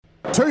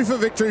Two for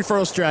victory for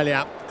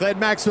Australia. Glenn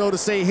Maxwell to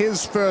see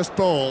his first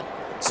ball.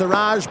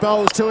 Siraj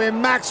bowls to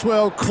him.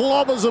 Maxwell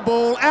clobbers a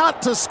ball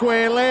out to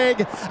square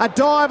leg. A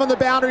dive on the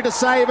boundary to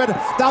save it.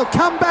 They'll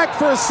come back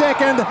for a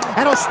second,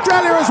 and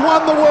Australia has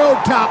won the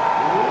World Cup.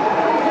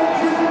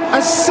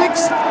 A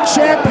sixth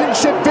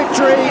championship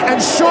victory,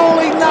 and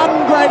surely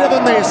none greater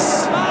than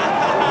this.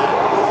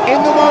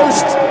 In the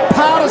most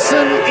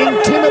partisan,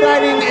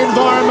 intimidating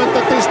environment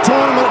that this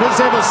tournament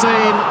has ever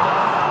seen,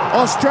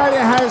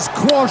 Australia has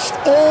quashed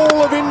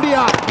all of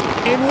India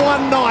in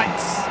one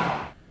night.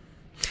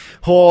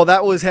 Oh,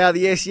 that was how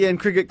the SEN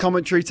cricket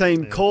commentary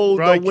team called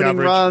the winning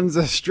coverage. runs.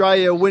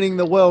 Australia winning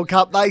the World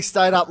Cup. They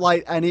stayed up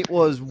late and it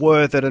was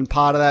worth it. And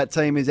part of that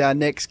team is our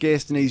next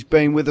guest, and he's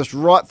been with us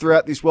right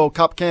throughout this World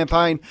Cup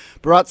campaign.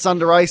 Bharat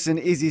Sundaresan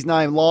is his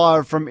name,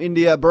 live from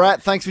India.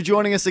 Bharat, thanks for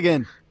joining us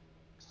again.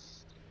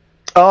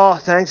 Oh,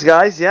 thanks,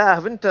 guys. Yeah, I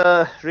haven't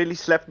really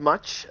slept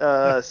much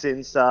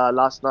since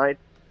last night.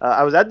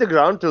 I was at the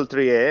ground till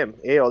 3 a.m.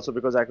 Also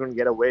because I couldn't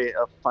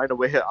find a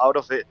way out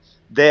of it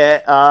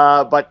there.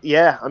 But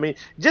yeah, I mean,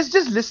 just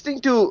listening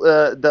to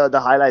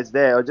the highlights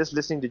there, or just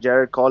listening to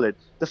Jared call it,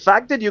 the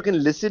fact that you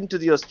can listen to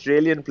the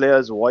Australian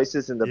players'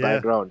 voices in the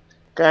background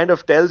kind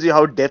of tells you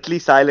how deathly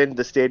silent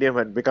the stadium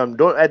had become.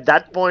 At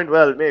that point,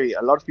 well, maybe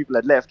a lot of people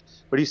had left,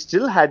 but you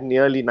still had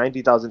nearly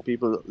 90,000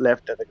 people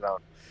left at the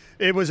ground.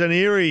 It was an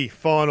eerie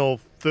final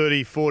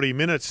 30, 40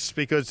 minutes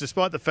because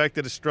despite the fact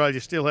that Australia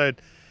still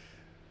had,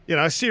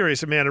 a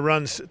serious amount of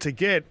runs to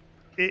get,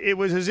 it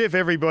was as if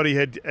everybody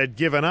had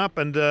given up,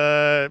 and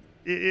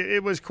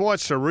it was quite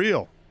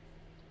surreal.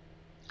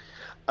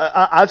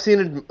 I've seen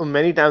it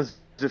many times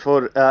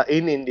before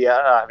in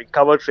India, having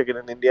covered cricket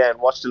in India and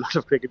watched a lot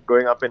of cricket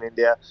growing up in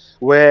India,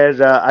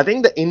 where I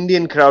think the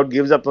Indian crowd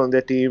gives up on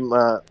their team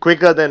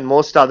quicker than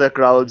most other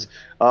crowds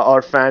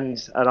or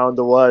fans around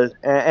the world.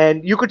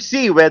 And you could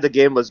see where the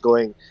game was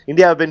going.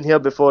 India have been here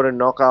before in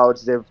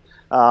knockouts. They've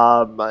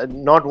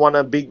not won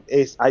a big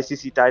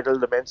ICC title,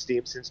 the men's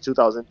team, since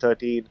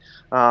 2013.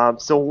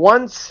 So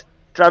once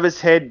Travis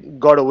Head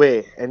got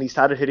away and he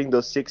started hitting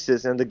those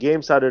sixes and the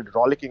game started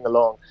rollicking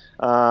along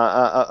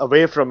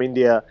away from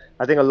India,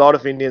 I think a lot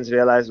of Indians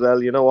realized,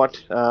 well, you know what,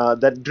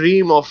 that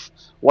dream of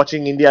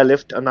watching India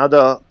lift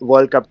another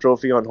World Cup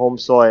trophy on home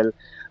soil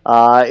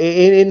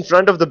in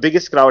front of the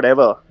biggest crowd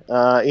ever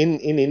in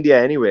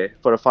India anyway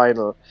for a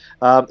final.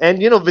 And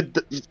with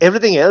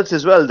everything else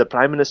as well, the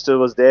Prime Minister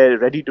was there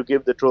ready to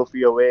give the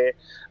trophy away.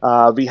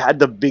 We had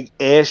the big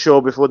air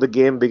show before the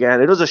game began.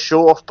 It was a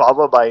show of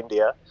power by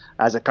India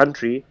as a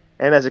country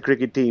and as a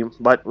cricket team.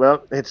 But,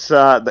 well, it's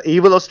the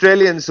evil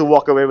Australians who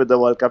walk away with the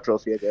World Cup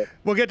trophy again.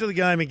 We'll get to the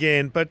game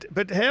again, but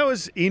how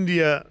has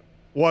India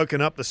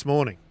woken up this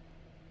morning?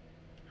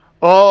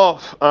 Oh,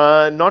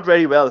 not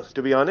very well,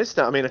 to be honest.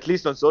 I mean, at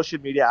least on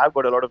social media, I've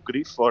got a lot of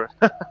grief for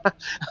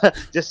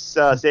just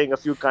saying a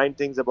few kind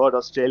things about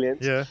Australians.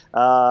 Yeah.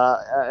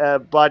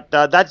 But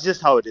that's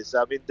just how it is.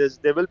 I mean,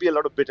 there will be a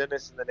lot of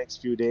bitterness in the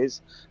next few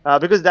days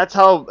because that's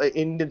how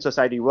Indian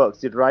society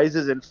works. It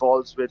rises and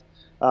falls with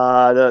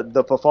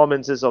the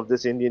performances of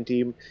this Indian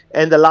team.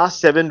 And the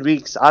last 7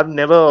 weeks, I've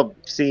never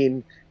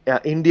seen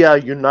India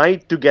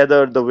unite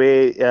together the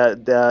way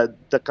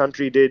the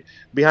country did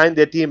behind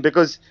their team,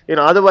 because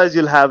otherwise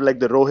you'll have like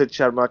the Rohit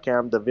Sharma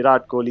camp, the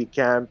Virat Kohli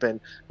camp, and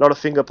a lot of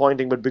finger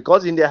pointing. But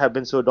because India have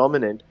been so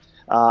dominant,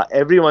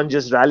 everyone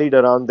just rallied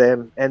around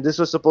them, and this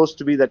was supposed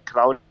to be that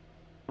crowning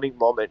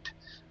moment.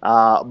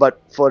 But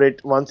for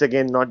it once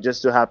again not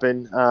just to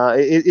happen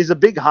is a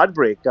big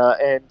heartbreak.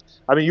 And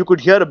I mean, you could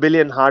hear a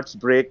billion hearts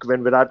break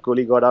when Virat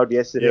Kohli got out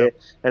yesterday,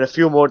 and a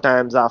few more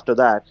times after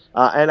that.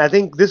 And I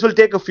think this will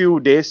take a few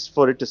days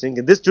for it to sink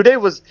in. Today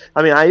was,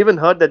 I mean, I even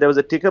heard that there was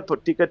a ticket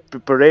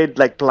parade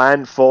like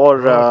planned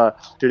for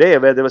today,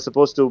 where they were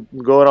supposed to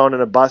go around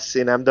in a bus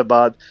in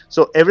Ahmedabad.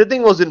 So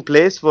everything was in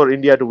place for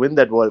India to win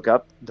that World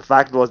Cup. The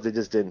fact was they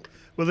just didn't.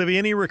 Will there be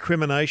any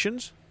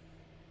recriminations?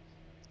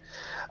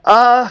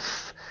 I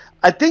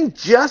think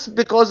just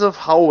because of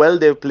how well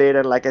they've played,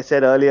 and like I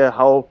said earlier,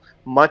 how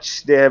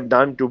much they have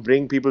done to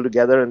bring people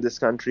together in this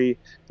country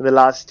in the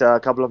last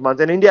couple of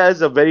months. And India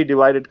is a very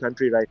divided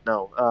country right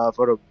now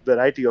for a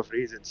variety of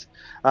reasons.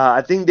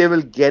 I think they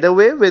will get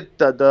away with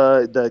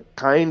the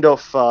kind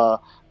of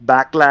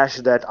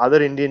backlash that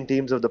other Indian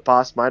teams of the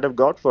past might have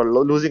got for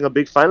losing a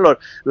big final, or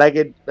like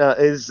it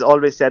is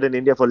always said in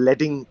India, for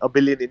letting a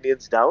billion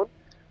Indians down.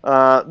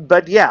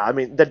 But yeah, I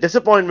mean, the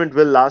disappointment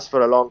will last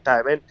for a long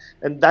time,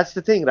 and that's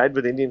the thing, right,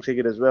 with Indian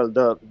cricket as well.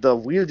 The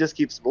wheel just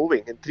keeps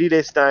moving. In 3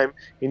 days' time,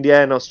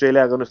 India and Australia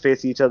are going to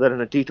face each other in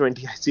a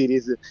T20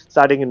 series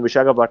starting in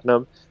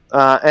Visakhapatnam,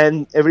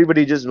 and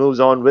everybody just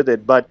moves on with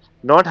it. But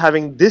not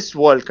having this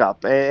World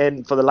Cup,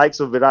 and for the likes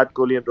of Virat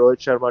Kohli and Rohit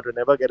Sharma to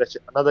never get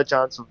another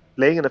chance of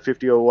playing in a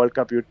 50-over World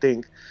Cup, you'd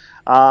think,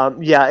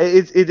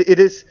 it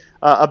is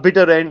a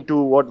bitter end to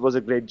what was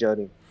a great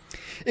journey.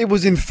 It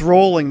was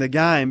enthralling, the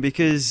game,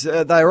 because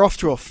they were off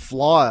to a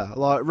flyer.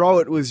 Like,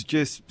 Rowett was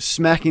just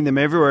smacking them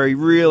everywhere. He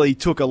really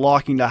took a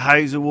liking to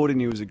Hazelwood,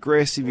 and he was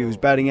aggressive. He was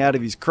batting out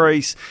of his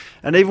crease.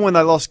 And even when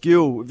they lost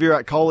Gill,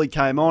 Virat Kohli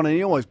came on, and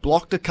he almost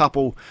blocked a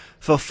couple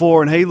for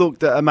 4, and he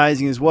looked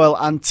amazing as well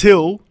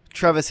until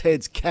Travis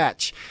Head's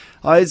catch.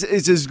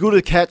 It's as good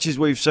a catch as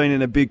we've seen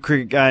in a big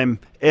cricket game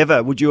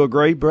ever. Would you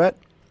agree, Brett?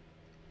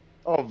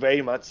 Oh,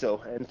 very much so.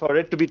 And for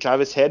it to be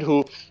Travis Head,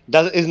 who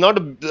is not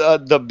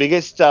the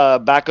biggest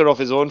backer of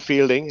his own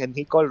fielding, and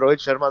he called Rohit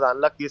Sharma the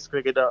unluckiest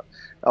cricketer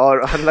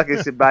or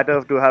unluckiest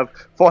batter to have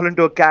fallen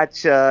to a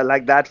catch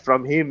like that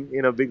from him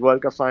in a big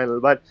World Cup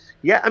final. But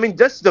yeah, I mean,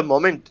 just the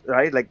moment,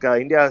 right? Like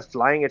India is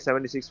flying at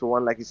 76 for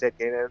 1, like you said,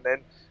 Kane, and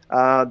then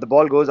the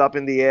ball goes up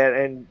in the air,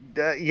 and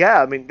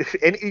I mean,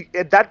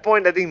 at that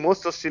point, I think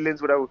most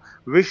Australians would have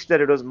wished that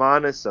it was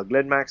Marnus or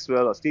Glenn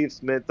Maxwell or Steve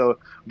Smith or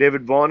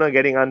David Warner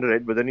getting under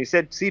it. But then you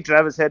see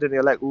Travis Head, and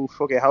you're like, oof,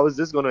 okay, how is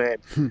this going to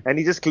end? And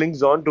he just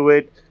clings on to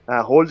it,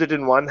 holds it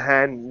in one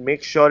hand,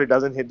 makes sure it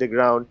doesn't hit the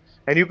ground.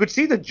 And you could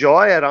see the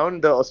joy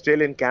around the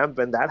Australian camp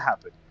when that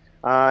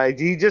happened.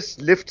 He just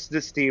lifts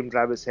this team,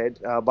 Travis Head,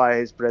 by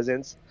his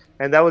presence.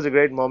 And that was a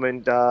great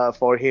moment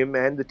for him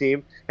and the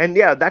team. And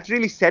yeah, that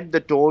really set the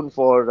tone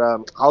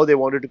for how they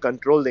wanted to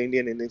control the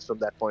Indian innings from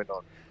that point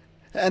on.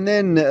 And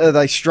then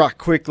they struck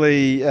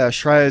quickly.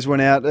 Shreyas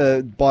went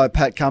out by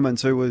Pat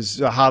Cummins, who was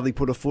hardly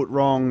put a foot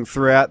wrong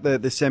throughout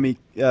the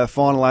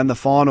semi-final and the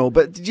final.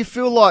 But did you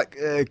feel like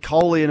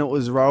Kohli and it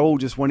was Rahul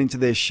just went into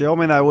their shell? I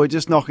mean, they were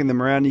just knocking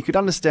them around. You could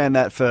understand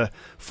that for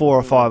 4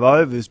 or 5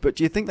 overs, but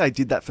do you think they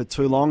did that for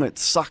too long? It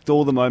sucked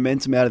all the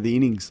momentum out of the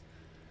innings.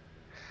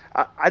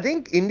 I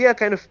think India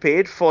kind of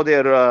paid for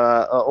their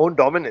own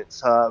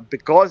dominance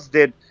because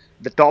the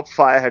top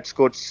 5 had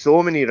scored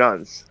so many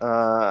runs,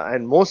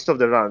 and most of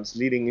the runs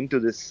leading into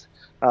this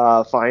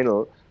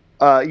final.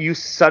 You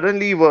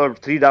suddenly were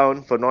 3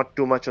 down for not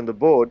too much on the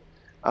board.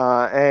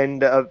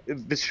 And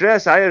with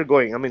Shreyas Iyer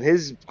going, I mean,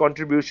 his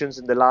contributions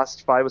in the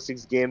last 5 or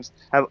 6 games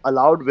have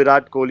allowed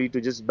Virat Kohli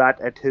to just bat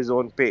at his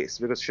own pace,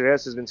 because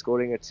Shreyas has been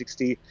scoring at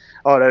 60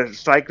 or a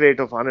strike rate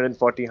of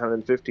 140,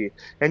 150.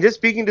 And just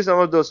speaking to some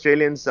of the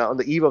Australians on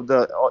the eve of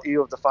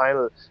the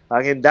final,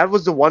 again, that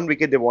was the one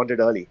wicket they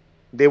wanted early.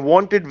 They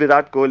wanted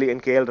Virat Kohli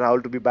and KL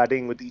Rahul to be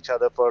batting with each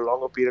other for a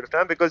longer period of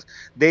time, because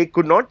they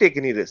could not take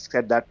any risks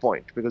at that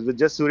point. Because with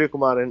just Surya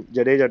Kumar and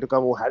Jadeja to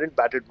come, who hadn't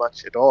batted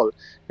much at all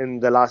in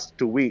the last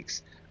 2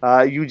 weeks,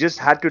 you just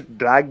had to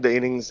drag the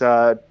innings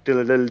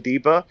till a little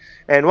deeper.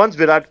 And once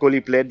Virat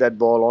Kohli played that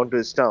ball onto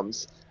his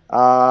stumps,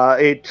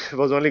 it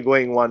was only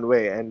going one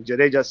way. And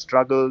Jadeja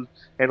struggled.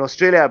 And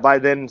Australia by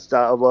then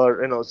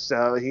were,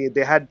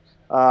 they had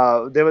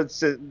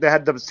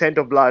the scent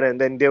of blood,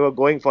 and then they were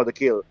going for the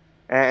kill.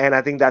 And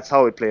I think that's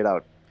how it played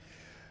out.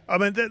 I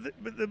mean,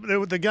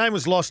 the game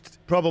was lost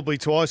probably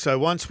twice. So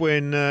once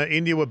when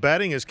India were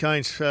batting, as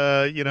Kane's,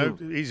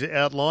 he's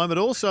outlined, but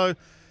also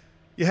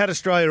you had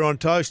Australia on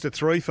toast at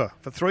 3 for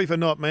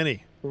not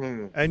many.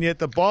 And yet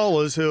the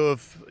bowlers who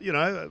have,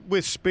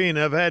 with spin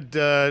have had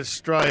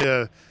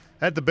Australia,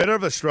 had the better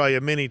of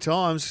Australia many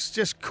times,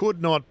 just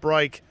could not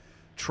break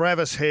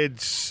Travis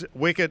Head's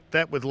wicket,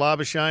 that with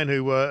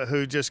Labuschagne,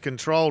 who just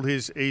controlled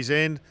his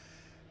end.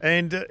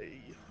 And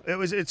it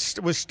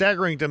was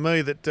staggering to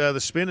me that the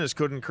spinners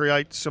couldn't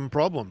create some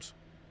problems.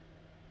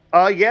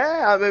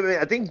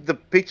 I think the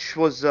pitch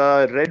was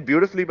read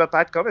beautifully by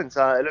Pat Cummins.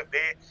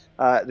 They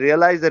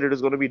realized that it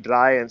was going to be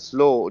dry and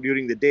slow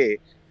during the day,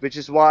 which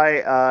is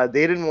why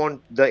they didn't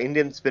want the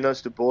Indian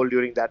spinners to bowl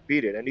during that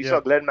period. And you saw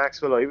Glenn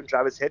Maxwell or even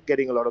Travis Head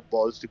getting a lot of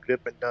balls to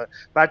grip, and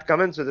Pat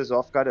Cummins with his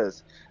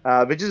off-cutters,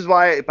 which is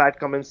why Pat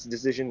Cummins'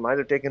 decision might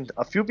have taken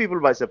a few people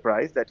by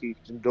surprise that he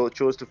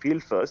chose to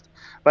field first.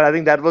 But I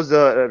think that was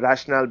the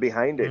rationale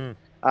behind it.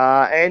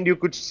 And you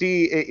could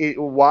see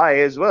why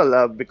as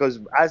well, because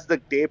as the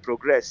day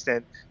progressed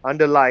and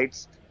under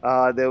lights,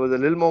 there was a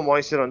little more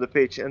moisture on the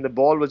pitch, and the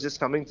ball was just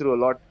coming through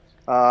a lot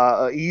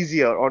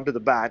easier onto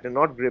the bat and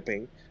not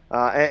gripping.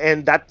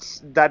 And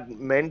that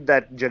meant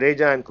that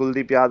Jadeja and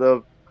Kuldeep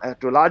Yadav,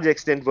 to a large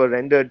extent, were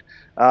rendered,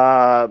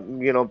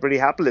 pretty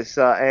hapless.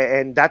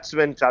 And that's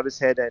when Travis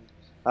Head and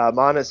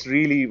Marnus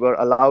really were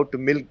allowed to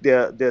milk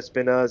their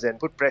spinners and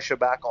put pressure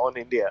back on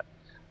India.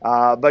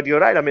 But you're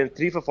right. I mean,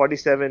 3 for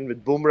 47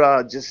 with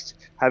Bumrah just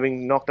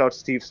having knocked out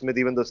Steve Smith,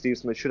 even though Steve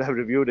Smith should have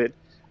reviewed it.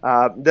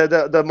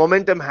 The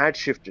momentum had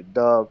shifted.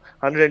 The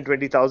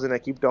 120,000 I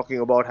keep talking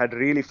about had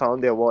really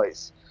found their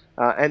voice.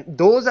 And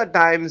those are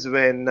times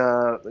when,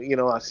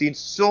 I've seen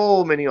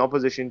so many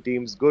opposition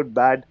teams, good,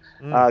 bad,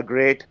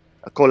 great,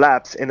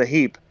 collapse in a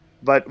heap.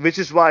 But which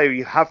is why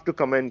we have to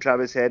commend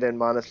Travis Head and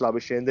Marnus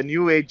Labuschagne, the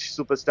new age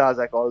superstars,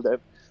 I call them.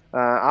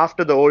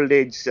 After the old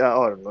age,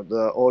 or not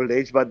the old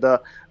age, but the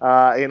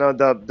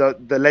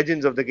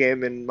legends of the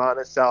game in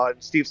Marnus,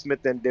 Steve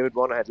Smith and David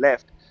Warner had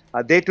left.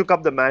 They took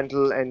up the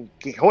mantle and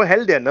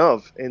held their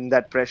nerve in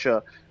that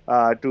pressure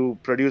to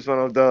produce one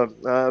of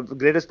the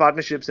greatest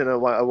partnerships in a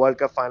World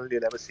Cup final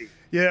you'll ever see.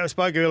 Yeah, I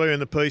spoke earlier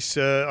in the piece.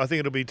 I think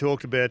it'll be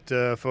talked about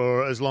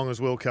for as long as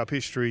World Cup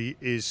history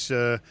is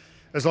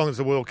as long as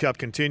the World Cup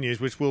continues,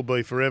 which will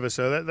be forever.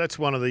 So that's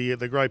one of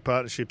the great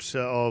partnerships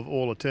of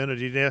all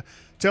eternity. Now,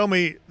 tell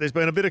me, there's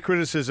been a bit of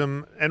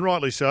criticism, and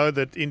rightly so,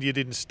 that India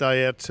didn't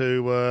stay out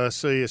to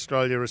see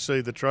Australia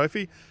receive the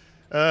trophy.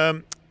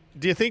 Do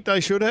you think they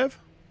should have?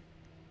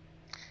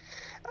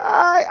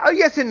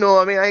 Yes and no.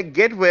 I mean, I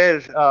get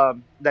where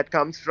that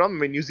comes from. I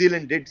mean, New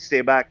Zealand did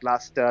stay back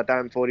last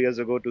time 4 years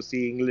ago to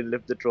see England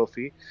lift the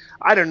trophy.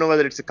 I don't know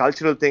whether it's a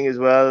cultural thing as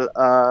well.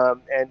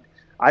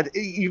 And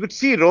you could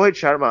see Rohit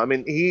Sharma. I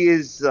mean, he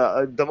is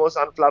the most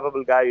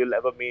unflappable guy you'll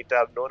ever meet.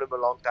 I've known him a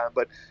long time,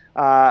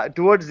 but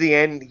towards the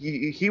end,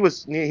 he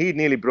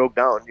nearly broke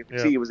down. You could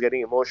see he was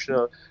getting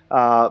emotional.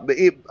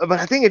 But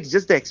I think it's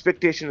just the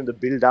expectation and the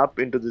build up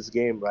into this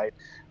game, right?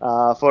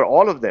 For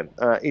all of them,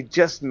 it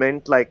just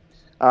meant like.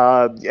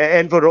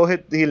 And for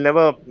Rohit, he'll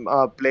never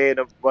play in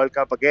a World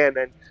Cup again,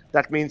 and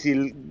that means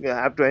he'll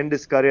have to end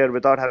his career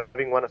without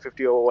having won a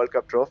 50-over World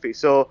Cup trophy.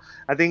 So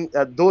I think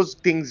those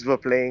things were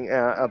playing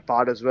a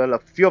part as well. A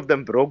few of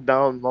them broke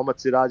down. Mohammad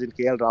Siraj and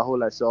KL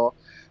Rahul, I saw,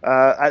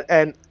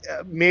 and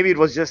maybe it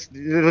was just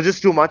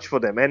too much for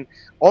them. And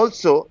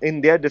also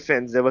in their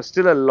defense, there were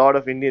still a lot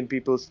of Indian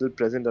people still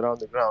present around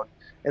the ground.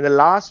 And the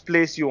last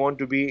place you want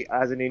to be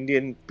as an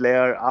Indian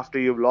player after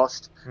you've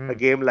lost a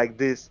game like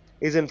this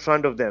is in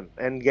front of them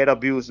and get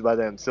abused by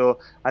them. So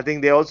I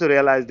think they also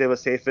realized they were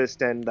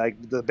safest, and like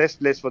the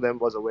best place for them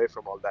was away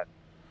from all that.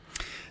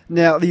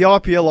 Now, the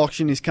IPL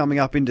auction is coming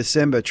up in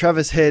December.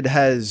 Travis Head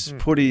has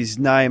put his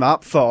name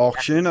up for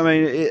auction. I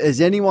mean,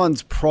 has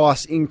anyone's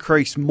price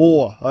increased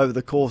more over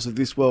the course of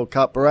this World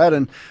Cup, Bharat?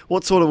 And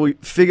what sort of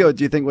figure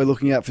do you think we're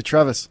looking at for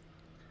Travis?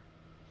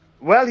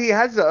 Well, he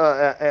has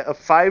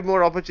 5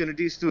 more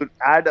opportunities to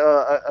add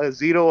a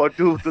 0 or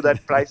 2 to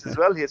that price as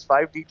well. He has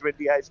 5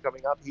 T20Is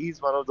coming up.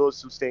 He's one of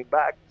those who's staying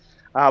back.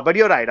 But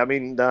you're right. I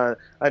mean,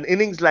 an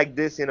innings like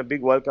this in a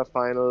big World Cup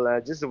final,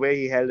 just the way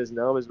he held his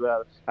nerve as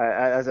well,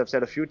 as I've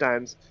said a few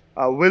times,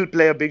 will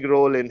play a big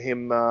role in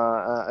him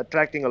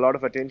attracting a lot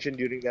of attention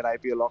during that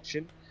IPL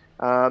auction.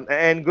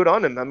 And good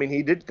on him. I mean,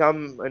 he did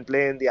come and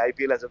play in the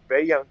IPL as a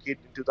very young kid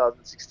in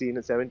 2016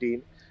 and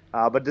 17.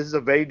 But this is a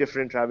very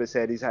different Travis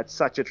Head. He's had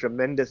such a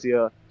tremendous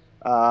year.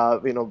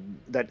 That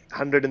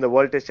 100 in the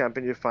World Test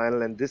Championship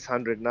final and this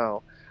 100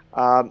 now.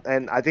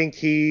 And I think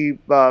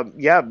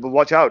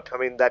watch out. I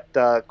mean,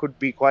 that could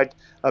be quite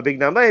a big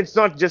number. It's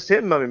not just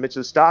him. I mean,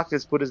 Mitchell Starc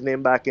has put his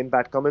name back in.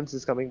 Pat Cummins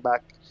is coming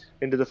back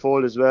into the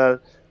fold as well.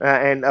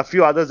 And a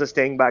few others are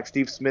staying back,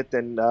 Steve Smith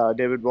and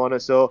David Warner.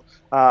 So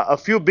a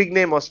few big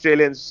name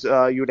Australians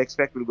you'd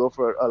expect will go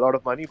for a lot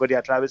of money. But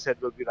yeah, Travis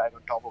Head will be right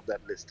on top of that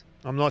list.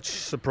 I'm not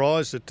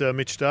surprised that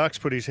Mitch Starc's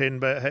put his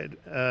hand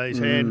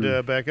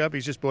back up.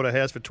 He's just bought a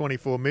house for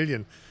 $24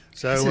 million.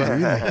 So,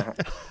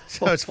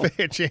 so it's a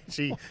fair chance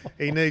he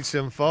needs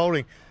some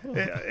folding.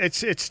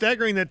 It's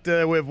staggering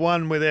that we've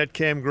won without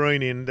Cam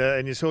Green in,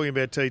 and you're talking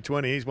about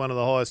T20. He's one of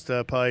the highest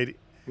paid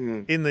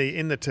in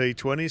the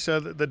T20. So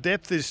the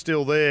depth is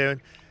still there,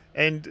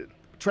 and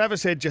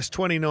Travis had just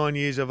 29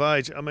 years of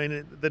age. I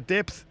mean, the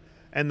depth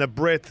and the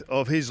breadth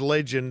of his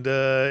legend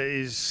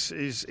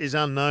is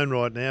unknown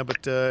right now,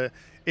 but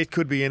it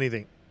could be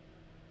anything.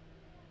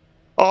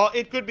 Oh,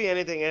 it could be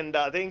anything, and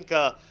I think.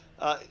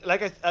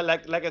 Like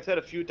I said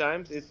a few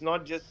times, it's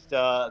not just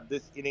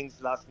this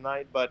innings last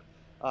night, but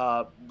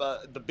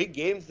the big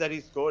games that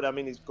he scored. I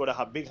mean, he scored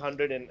a big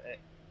 100 in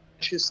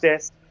Ashes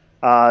Test,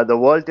 the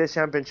World Test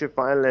Championship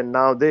final, and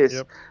now this.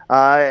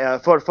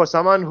 Yep. For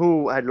someone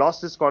who had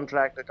lost his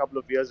contract a couple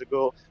of years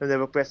ago, and there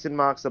were question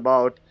marks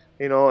about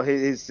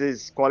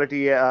his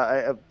quality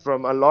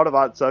from a lot of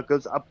art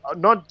circles,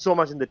 not so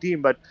much in the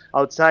team, but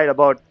outside,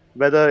 about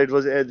whether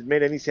it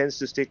made any sense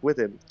to stick with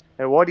him.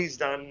 And what he's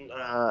done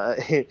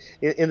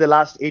in the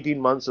last 18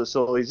 months or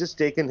so, he's just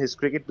taken his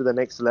cricket to the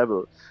next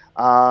level.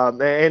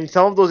 And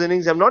some of those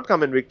innings have not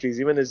come in victories,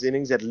 even his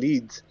innings at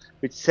Leeds,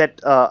 which set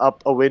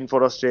up a win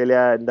for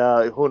Australia. And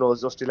who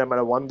knows, Australia might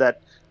have won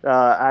that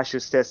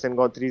Ashes Test and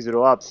gone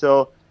 3-0 up.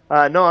 So,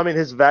 no, I mean,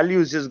 his value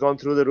has just gone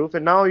through the roof.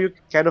 And now you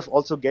kind of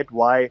also get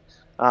why.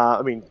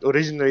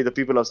 Originally the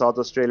people of South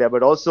Australia,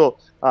 but also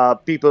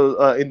people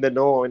in the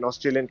know in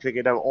Australian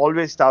cricket have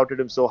always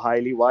touted him so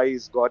highly, why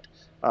he's got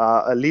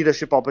a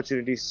leadership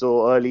opportunity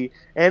so early.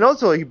 And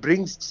also he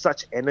brings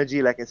such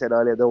energy, like I said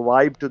earlier, the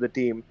vibe to the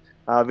team,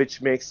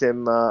 which makes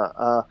him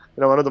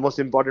one of the most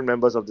important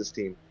members of this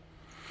team.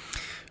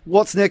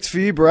 What's next for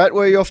you, Bharat?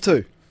 Where are you off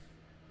to?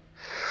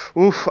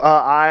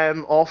 I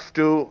am off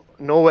to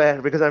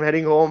nowhere because I'm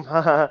heading home.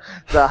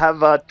 So I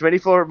have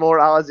 24 more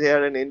hours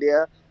here in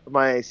India.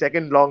 My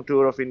second long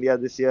tour of India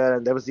this year,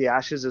 and there was the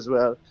Ashes as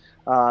well.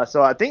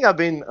 So I think I've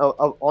been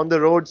on the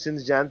road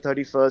since Jan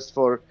 31st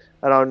for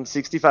around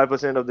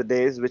 65% of the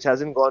days, which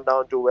hasn't gone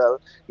down too well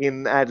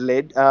in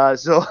Adelaide.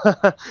 Yes,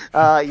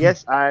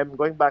 I'm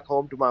going back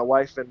home to my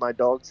wife and my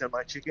dogs and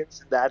my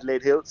chickens in the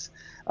Adelaide Hills.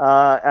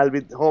 I'll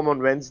be home on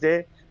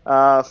Wednesday.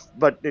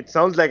 But it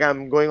sounds like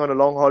I'm going on a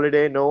long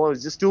holiday. No,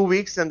 it's just 2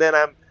 weeks, and then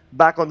I'm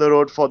back on the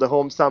road for the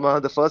home summer.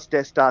 The first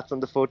test starts on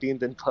the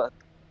 14th in Perth.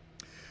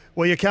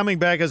 Well, you're coming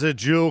back as a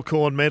dual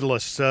corn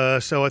medalist,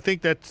 so I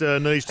think that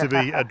needs to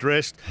be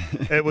addressed.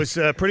 It was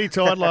pretty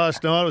tight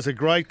last night. It was a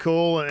great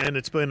call, and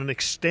it's been an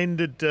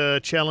extended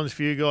challenge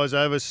for you guys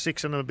over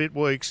 6 and a bit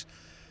weeks.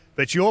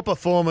 But your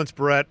performance,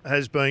 Bharat,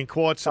 has been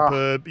quite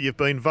superb. You've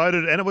been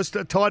voted, and it was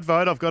a tight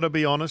vote, I've got to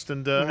be honest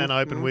and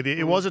open with you.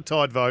 It was a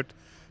tight vote,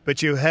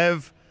 but you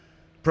have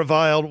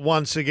prevailed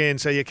once again.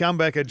 So you come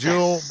back a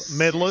dual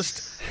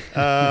medalist,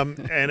 and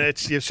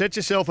you've set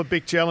yourself a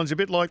big challenge, a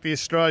bit like the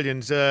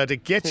Australians, to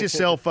get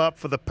yourself up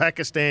for the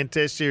Pakistan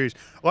Test Series.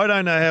 I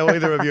don't know how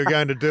either of you are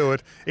going to do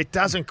it. It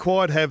doesn't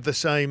quite have the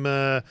same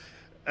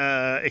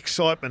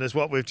excitement as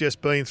what we've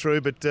just been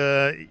through, but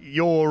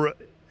your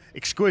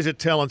exquisite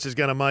talents is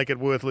going to make it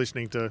worth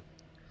listening to.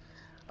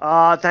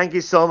 Thank you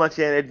so much,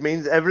 Ian. It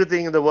means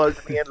everything in the world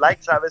to me. And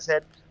like Travis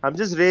said, I'm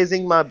just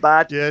raising my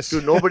bat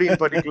to nobody in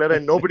particular,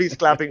 and nobody's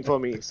clapping for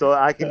me. So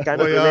I can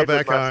kind of relate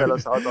with my fellow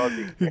South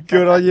Aussies.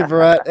 Good on you,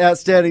 Bharat.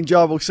 Outstanding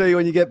job. We'll see you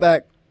when you get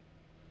back.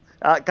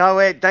 Can't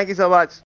wait. Thank you so much.